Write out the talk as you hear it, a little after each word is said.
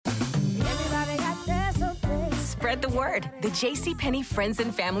Spread the word. The JCPenney Friends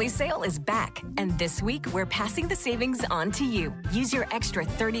and Family Sale is back. And this week, we're passing the savings on to you. Use your extra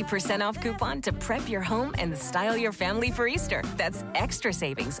 30% off coupon to prep your home and style your family for Easter. That's extra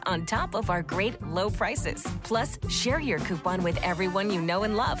savings on top of our great low prices. Plus, share your coupon with everyone you know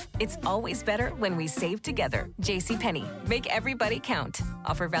and love. It's always better when we save together. JCPenney. Make everybody count.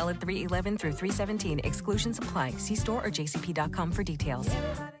 Offer valid 3/11 through 3/17. Exclusions apply. See store or jcp.com for details.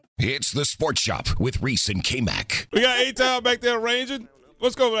 It's the Sports Shop with Reese and Kmac. We got A-Town back there arranging.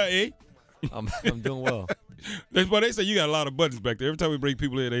 What's going on, A? I'm doing well. That's why they say you got a lot of buttons back there. Every time we bring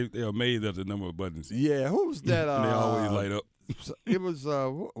people in, they're amazed at the number of buttons. Yeah, who was that? They always light up. It was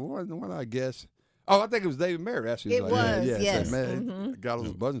one, I guess. Oh, I think it was David Merritt. Actually, It was, yes. Man, got all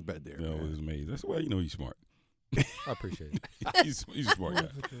those buttons back there. They're always amazed. That's why you know he's smart. I appreciate it. He's a smart guy.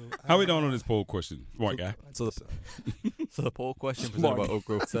 How we doing on this poll question? Smart guy. So the poll question presented by Oak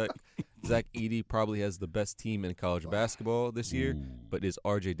Grove Tech. Zach Edey probably has the best team in college basketball this year, but is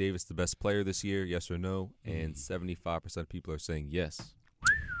R.J. Davis the best player this year, yes or no? And 75% of people are saying yes.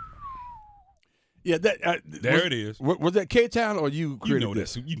 Yeah, there it is. Was that K-Town or you? You know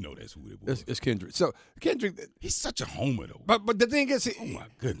that's who it was. It's Kendrick. So Kendrick, he's such a homer though. But the thing is, oh my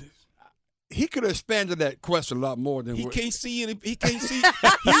goodness. He could have expanded that question a lot more than he can't see it. He can't see.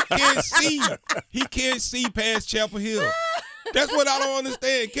 He can't see past Chapel Hill. That's what I don't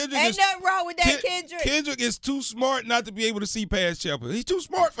understand. Kendrick Ain't nothing wrong with that, Kendrick. Kendrick is too smart not to be able to see past Chapel Hill. He's too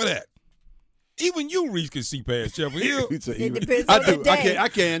smart for that. Even you, Reese, can see past Chapel Hill. It depends on the day. I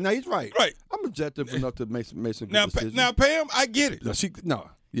can. No, he's right. Right. I'm objective enough to make some good decisions. Now, Pam, I get it.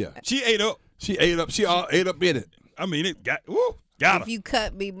 She ate up. She all ate up in it. I mean, it got If her. you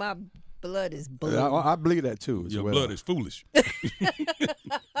cut me, my blood is blue. I believe that too. Your blood is foolish.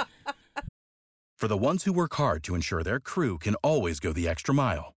 For the ones who work hard to ensure their crew can always go the extra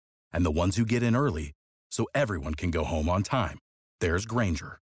mile, and the ones who get in early so everyone can go home on time, there's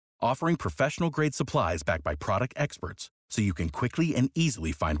Grainger, offering professional-grade supplies backed by product experts so you can quickly and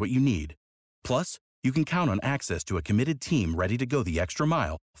easily find what you need. Plus, you can count on access to a committed team ready to go the extra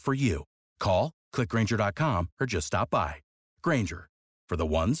mile for you. Call, click Grainger.com, or just stop by. Grainger, for the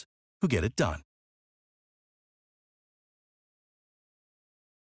ones who get it done.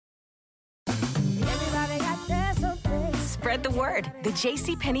 Spread the word. The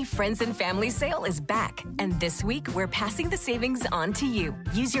JCPenney Friends and Family Sale is back. And this week, we're passing the savings on to you.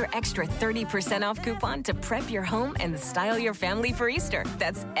 Use your extra 30% off coupon to prep your home and style your family for Easter.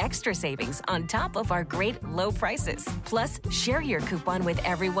 That's extra savings on top of our great low prices. Plus, share your coupon with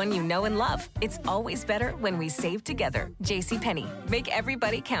everyone you know and love. It's always better when we save together. JCPenney. Make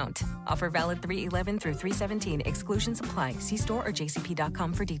everybody count. Offer valid 3/11 through 3/17. Exclusions apply. See store or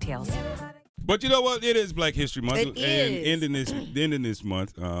jcp.com for details. But you know what? It is Black History Month. It is. Ending this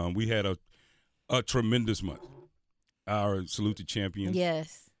month, we had a tremendous month. Our Salute to Champions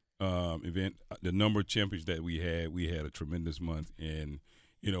event, the number of champions that we had a tremendous month. And,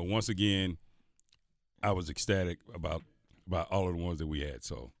 you know, once again, I was ecstatic about all of the ones that we had.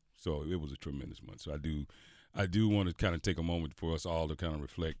 So it was a tremendous month. So I do want to kind of take a moment for us all to kind of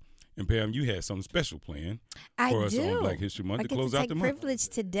reflect. And Pam, you had something special planned for us on Black History Month to close out the month. Privilege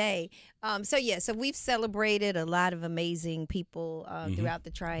today. So we've celebrated a lot of amazing people throughout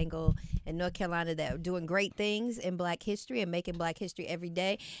the Triangle in North Carolina that are doing great things in Black history and making Black history every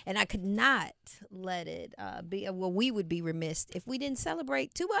day. And I could not let it be. Well, we would be remiss if we didn't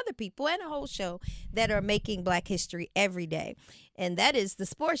celebrate two other people and a whole show that are making Black history every day, and that is the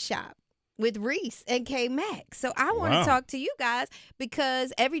Sports Shop with Reese and Kmac. So I want to talk to you guys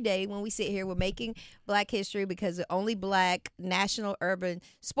because every day when we sit here, we're making Black history because the only Black national urban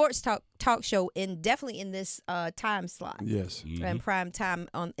sports talk show definitely in this time slot. Yes. And prime time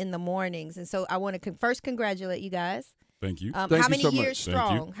in the mornings. And so I want to first congratulate you guys. Thank you. How many years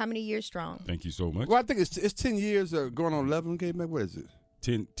strong? How many years strong? Thank you so much. Well, I think it's 10 years going on 11, Kmac. What is it?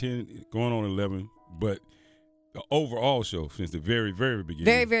 10 going on 11, but the overall show since the very, very beginning.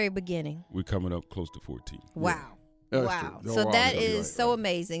 Very, very beginning. We're coming up close to 14. Wow. Yeah. Wow. So that is so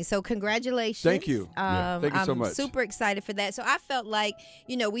amazing. So congratulations. Thank you. Thank you so much. I'm super excited for that. So I felt like,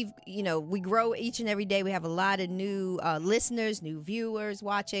 we grow each and every day. We have a lot of new listeners, new viewers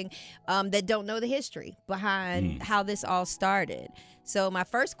watching that don't know the history behind how this all started. So my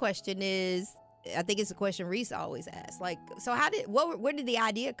first question is, I think it's a question Reese always asks. Like, so where did the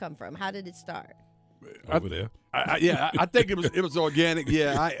idea come from? How did it start? Over there. I think it was organic.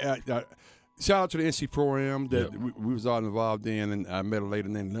 Yeah, shout out to the NC Pro-Am that we was all involved in, and I met a lady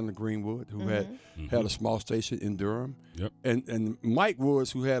named Linda Greenwood who had a small station in Durham. Yep. And Mike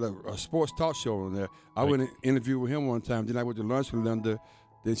Woods, who had a sports talk show on there. I went and interviewed with him one time. Then I went to lunch with Linda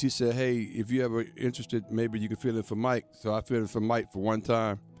Then she said, hey, if you ever interested, maybe you could fill in for Mike. So I filled in for Mike for one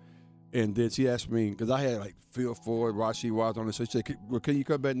time. And then she asked me, because I had like Phil Ford, Rasheed Watts on it. So she said, well, can you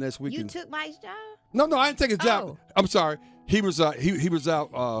come back next week? You took Mike's job? No, I didn't take his job. Oh. I'm sorry. He was out. He was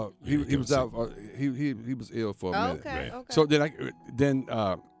out. He was out. He was ill for a minute. Okay. So then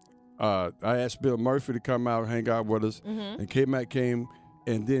I asked Bill Murphy to come out and hang out with us, and Kmac came,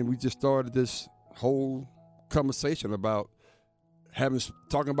 and then we just started this whole conversation about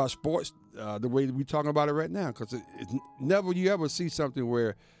talking about sports the way that we talking about it right now, because it's never you ever see something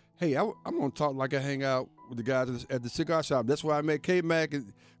where, hey, I'm gonna talk like I hang out with the guys at the cigar shop. That's why I met Kmac,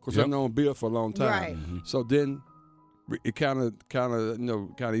 because I've known Bill for a long time. Right. So then it kind of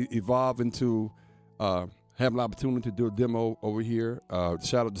evolved into having an opportunity to do a demo over here.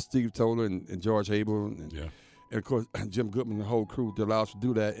 Shout out to Steve Toller and George Abel and of course Jim Goodman and the whole crew that allowed us to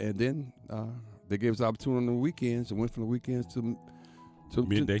do that. And then they gave us the opportunity on the weekends and went from the weekends to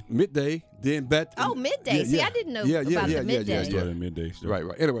midday, then back. Midday. See, I didn't know about the midday. Started midday. Right.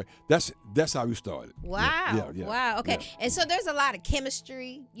 Anyway, that's how we started. Wow. Yeah. Wow. Okay. Yeah. And so there's a lot of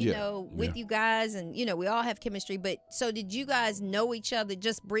chemistry, you know, with you guys, and we all have chemistry. But so did you guys know each other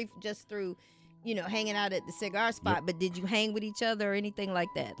just through, hanging out at the cigar spot? Yep. But did you hang with each other or anything like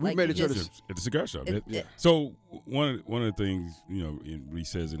that? We met each other at the cigar shop. So one of the things in Reese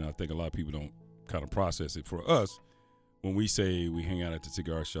says, and I think a lot of people don't kind of process it. For us, when we say we hang out at the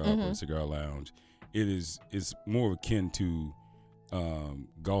cigar shop or the cigar lounge, it's more akin to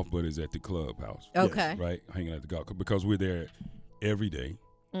golf buddies at the clubhouse. Okay. Right? Hanging at the golf, because we're there every day.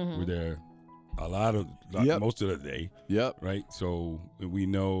 We're there most of the day. Yep. Right? So we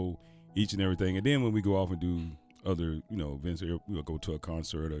know each and everything. And then when we go off and do other, events, we'll go to a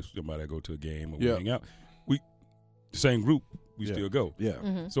concert or somebody go to a game or we hang out, the same group, we still go.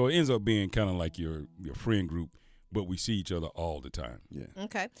 Yeah. So it ends up being kind of like your friend group, but we see each other all the time. Yeah.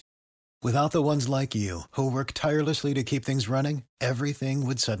 Okay. Without the ones like you, who work tirelessly to keep things running, everything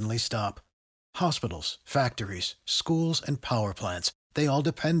would suddenly stop. Hospitals, factories, schools, and power plants, they all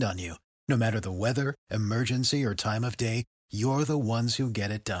depend on you. No matter the weather, emergency, or time of day, you're the ones who get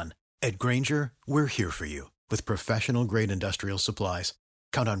it done. At Grainger, we're here for you with professional-grade industrial supplies.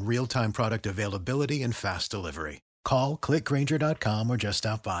 Count on real-time product availability and fast delivery. Call, clickgrainger.com, or just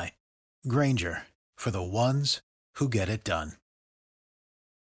stop by. Grainger, for the ones who get it done.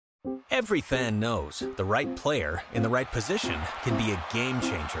 Every fan knows the right player in the right position can be a game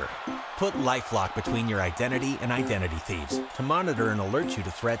changer. Put LifeLock between your identity and identity thieves to monitor and alert you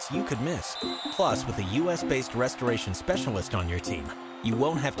to threats you could miss. Plus, with a U.S.-based restoration specialist on your team, you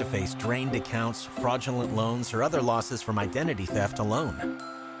won't have to face drained accounts, fraudulent loans, or other losses from identity theft alone.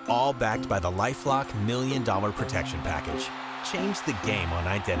 All backed by the LifeLock $1 Million Protection Package. Change the game on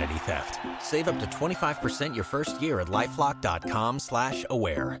identity theft. Save up to 25% your first year at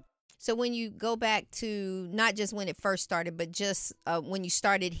LifeLock.com/aware. So when you go back to not just when it first started, but just when you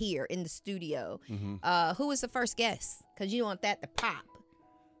started here in the studio, who was the first guest? Because you want that to pop.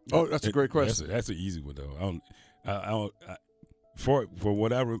 Oh, that's a great question. That's an easy one, though. For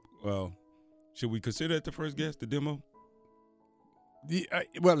whatever, should we consider it the first guest, the demo? The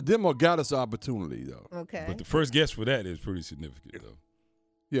demo got us the opportunity, though. Okay. But the first guest for that is pretty significant, though.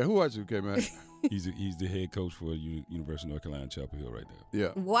 Yeah, who was it, man? He's the head coach for University of North Carolina, Chapel Hill, right there.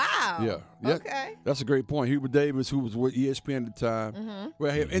 Yeah. Wow. Yeah. Okay. That's a great point. Hubert Davis, who was with ESPN at the time.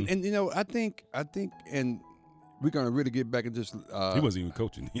 Well, and I think, and we're gonna really get back into this. He wasn't even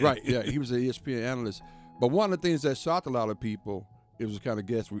coaching. Right. Yeah. He was an ESPN analyst. But one of the things that shocked a lot of people, it was the kind of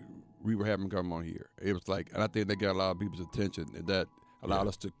guests we were having come on here. It was like, and I think they got a lot of people's attention, and that allowed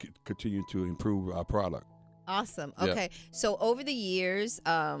us to continue to improve our product. Awesome. Okay. Yeah. So over the years,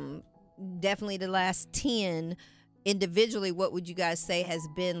 definitely the last 10, individually, what would you guys say has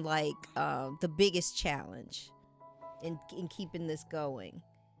been like the biggest challenge in keeping this going?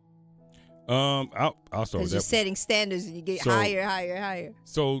 I'll start. Because you're setting standards and you get higher.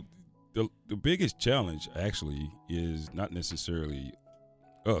 So the biggest challenge actually is not necessarily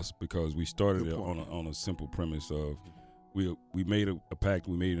us, because we started it on a simple premise of we made a pact,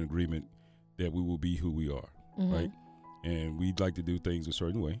 we made an agreement that we will be who we are, right? And we'd like to do things a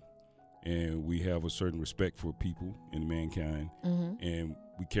certain way, and we have a certain respect for people and mankind, and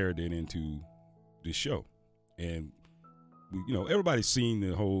we carried that into this show. And we, everybody's seen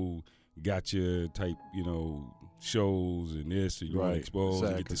the whole gotcha type, shows and this, and you want to expose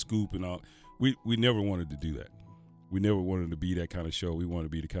and get the scoop and all. We never wanted to do that. We never wanted to be that kind of show. We wanted to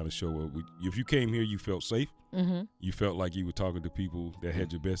be the kind of show where if you came here, you felt safe. You felt like you were talking to people that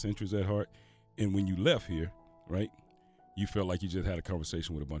had your best interests at heart. And when you left here, right, you felt like you just had a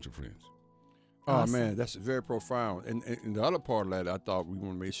conversation with a bunch of friends. Oh, Awesome. man, that's very profound. And the other part of that, I thought we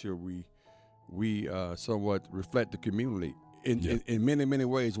want to make sure we somewhat reflect the community in many, many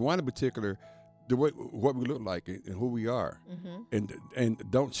ways. One in particular, the way what we look like and who we are. And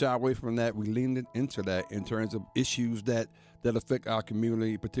don't shy away from that. We lean into that in terms of issues that affect our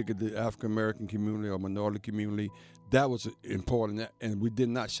community, particularly the African-American community or minority community. That was important, and we did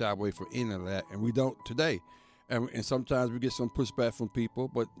not shy away from any of that, and we don't today. And sometimes we get some pushback from people,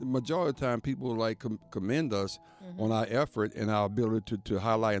 but the majority of the time people commend us on our effort and our ability to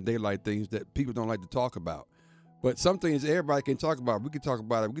highlight and daylight things that people don't like to talk about. But some things everybody can talk about. We can talk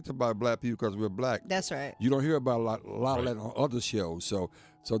about it. We can talk about black people because we're black. That's right. You don't hear about a lot of that on other shows. So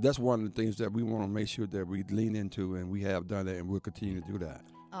that's one of the things that we want to make sure that we lean into, and we have done that, and we'll continue to do that.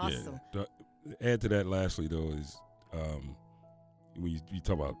 Awesome. Yeah. Add to that, lastly, though, is when you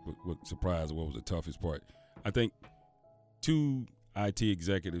talk about what surprised or what was the toughest part, I think 2 IT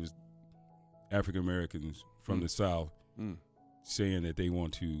executives, African Americans from the South, saying that they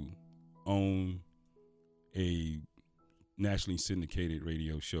want to own a nationally syndicated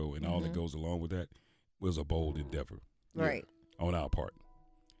radio show and all that goes along with that was a bold endeavor. Right. On our part.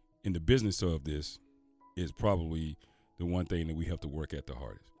 In the business of this is probably the one thing that we have to work at the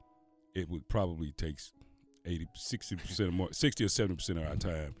hardest. It would probably take 60% or more, 60 or 70% of our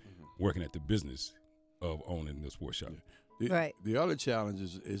time working at the business of owning the sports shop. Right. The other challenge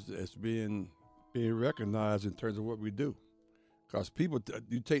is being recognized in terms of what we do. Because people,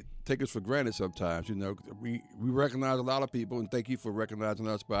 you take us for granted sometimes. You know, we recognize a lot of people, and thank you for recognizing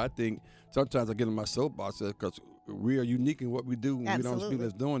us. But I think sometimes I get in my soapbox because we are unique in what we do, and we don't see people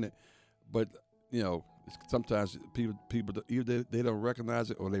that's doing it. But you know, sometimes people either they don't recognize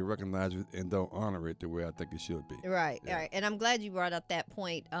it or they recognize it and don't honor it the way I think it should be. Right, right. And I'm glad you brought up that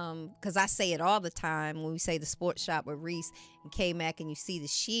point because I say it all the time when we say the sports shop with Reese and Kmac and you see the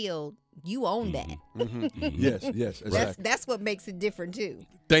shield, you own that. Yes, exactly. That's what makes it different too.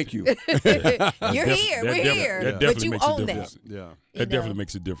 Thank you. You're here, we're here, but you own that. Yeah, that definitely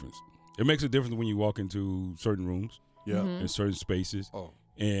makes a difference. It makes a difference when you walk into certain rooms, in certain spaces,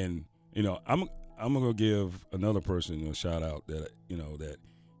 and you know I'm gonna give another person a shout out that that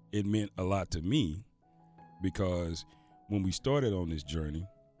it meant a lot to me because when we started on this journey,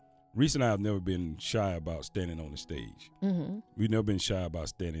 Reese and I have never been shy about standing on the stage. We've never been shy about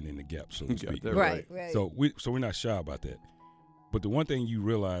standing in the gap, so to speak. Right. So we're not shy about that. But the one thing you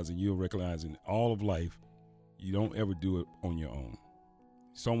realize and you'll recognize in all of life, you don't ever do it on your own.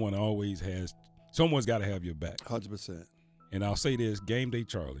 Someone's got to have your back. 100%. And I'll say this: Game Day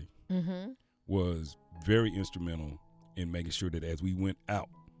Charlie was very instrumental in making sure that as we went out,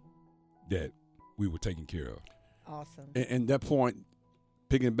 that we were taken care of. Awesome. And that point,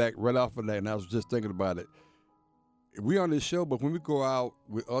 picking back right off of that, and I was just thinking about it. We on this show, but when we go out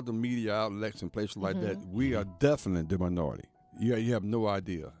with other media outlets and places like that, we are definitely the minority. You have no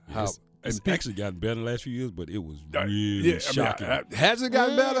idea how. It's actually gotten better in the last few years, but it was really shocking. Has it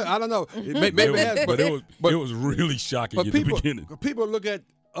gotten better? I don't know. Maybe it has, but it was really shocking at the beginning. People look at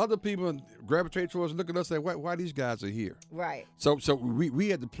other people and gravitate towards, look at us and say, why these guys are here? Right. So we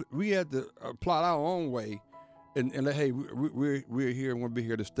had to plot our own way, and like, hey, we're here and we'll be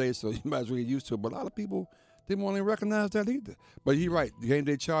here to stay. So you might as well get used to it. But a lot of people didn't want to recognize that either. But you're right. The Game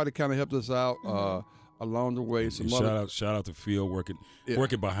Day Charlie kind of helped us out along the way. Shout out to Phil working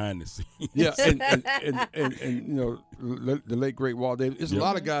behind the scenes. Yeah, and you know the late great Walt Davis. There's a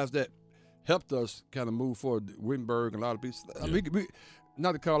lot of guys that helped us kind of move forward. Winberg and a lot of people. I mean,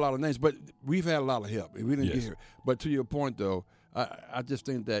 not to call a lot of names, but we've had a lot of help. We didn't get here. But to your point, though, I just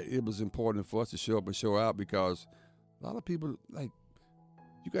think that it was important for us to show up and show out because a lot of people, like,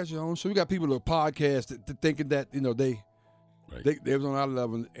 you got your own show. You got people that podcast thinking that, they was on our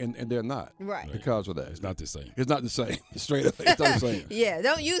level and they're not. Right. Because of that. It's not the same. It's not the same. Straight up. It's not the same. Yeah.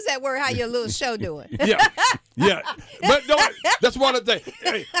 Don't use that word, how your little show doing. Yeah. But that's one of the things.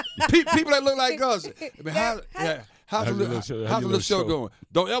 Hey, people that look like us. I mean, how's the little show going?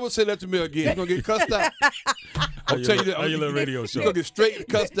 Don't ever say that to me again. You're going to get cussed out. I'll tell you that. How your little radio show? You're going to get straight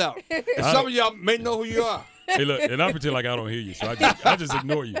cussed out. And some of y'all may know who you are. Hey, look, and I pretend like I don't hear you, so I just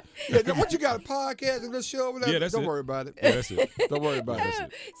ignore you. Yeah, what you got, a podcast and little show over there? Yeah, that's Don't it. worry about it. Yeah, that's it. Don't worry about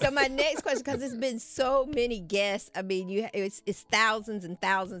it. So my next question, because there's been so many guests. I mean, it's thousands and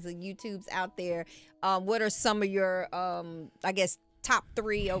thousands of YouTubes out there. What are some of your, I guess, top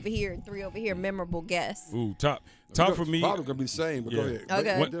 3 over here and 3 over here memorable guests? Ooh, top for me. Probably gonna be the same. But go ahead.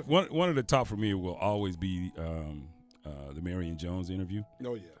 Okay. One of the top for me will always be the Marion Jones interview.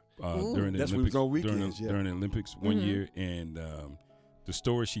 Oh yeah. During the That's Olympics, weekends, during the Olympics one year, and the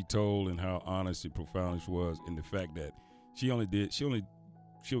story she told and how honest and profound she was, and the fact that she only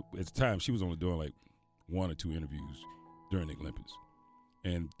at the time she was only doing like 1 or 2 interviews during the Olympics,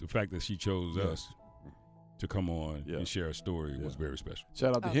 and the fact that she chose us to come on and share a story was very special.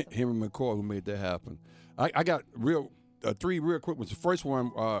 Shout out to Henry McCoy who made that happen. I got 3 real quick ones. The first one,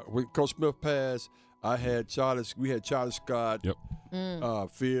 when Coach Smith passed, we had Charlie Scott,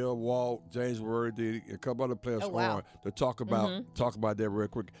 Phil, Walt, James Worthy, a couple other players on to talk about that real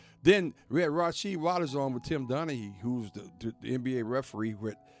quick. Then we had Rasheed Wallace on with Tim Donaghy, who's the NBA referee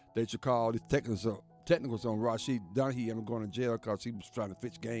that you call the technicals on Rasheed Donaghy and going to jail because he was trying to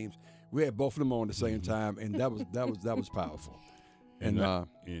fix games. We had both of them on at the same time, and that was powerful. And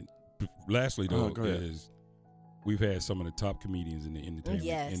lastly, though, is we've had some of the top comedians in the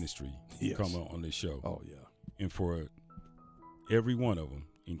entertainment industry come on this show. Oh, yeah. And for every one of them,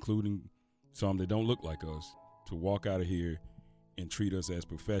 including some that don't look like us, to walk out of here and treat us as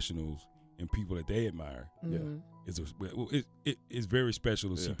professionals and people that they admire, it's very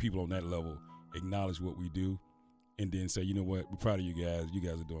special to see people on that level acknowledge what we do and then say, you know what, we're proud of you guys. You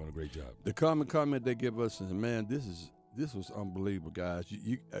guys are doing a great job. The common comment they give us is, man, this was unbelievable, guys.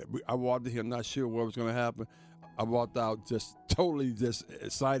 I walked in here not sure what was going to happen. I walked out just totally just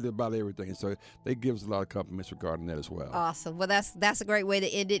excited about everything. So they give us a lot of compliments regarding that as well. Awesome. Well, that's a great way to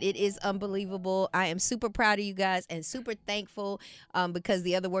end it. It is unbelievable. I am super proud of you guys and super thankful because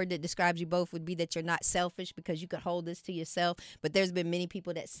the other word that describes you both would be that you're not selfish because you could hold this to yourself. But there's been many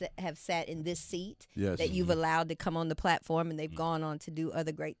people that have sat in this seat that you've allowed to come on the platform, and they've gone on to do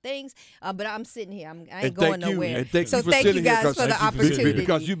other great things. But I'm sitting here. I ain't going nowhere. So thank you guys for the opportunity.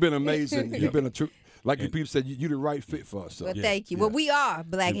 Because you've been amazing. You've been a true. Like the people said, you're the right fit for us. So. Well, thank you. Well, we are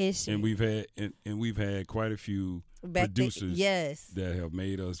Black History, and we've had quite a few producers that have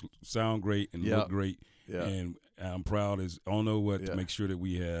made us sound great and look great. Yeah. And I'm proud to make sure that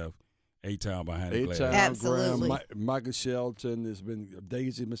we have A-Town behind the glass. Absolutely. Graham, Michael Shelton. There's been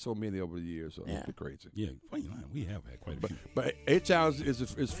Daisy, been so many over the years. So it's been crazy. Yeah, we have had quite a few. But A-Town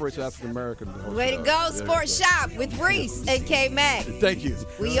is first African American. Way to go, Sports Shop with Reese and Kmac. Thank you.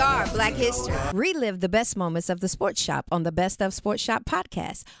 We are Black History. Relive the best moments of the Sports Shop on the Best of Sports Shop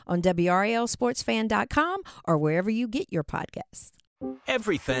podcast on WRLSportsFan.com or wherever you get your podcasts.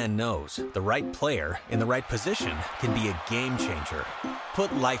 Every fan knows the right player in the right position can be a game changer.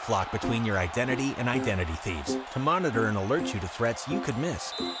 Put LifeLock between your identity and identity thieves to monitor and alert you to threats you could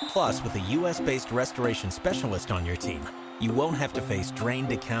miss. Plus, with a U.S.-based restoration specialist on your team, you won't have to face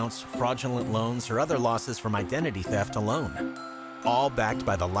drained accounts, fraudulent loans, or other losses from identity theft alone. All backed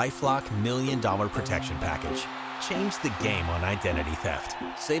by the LifeLock $1 Million Protection Package. Change the game on identity theft.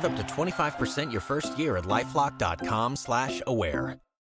 Save up to 25% your first year at LifeLock.com/aware.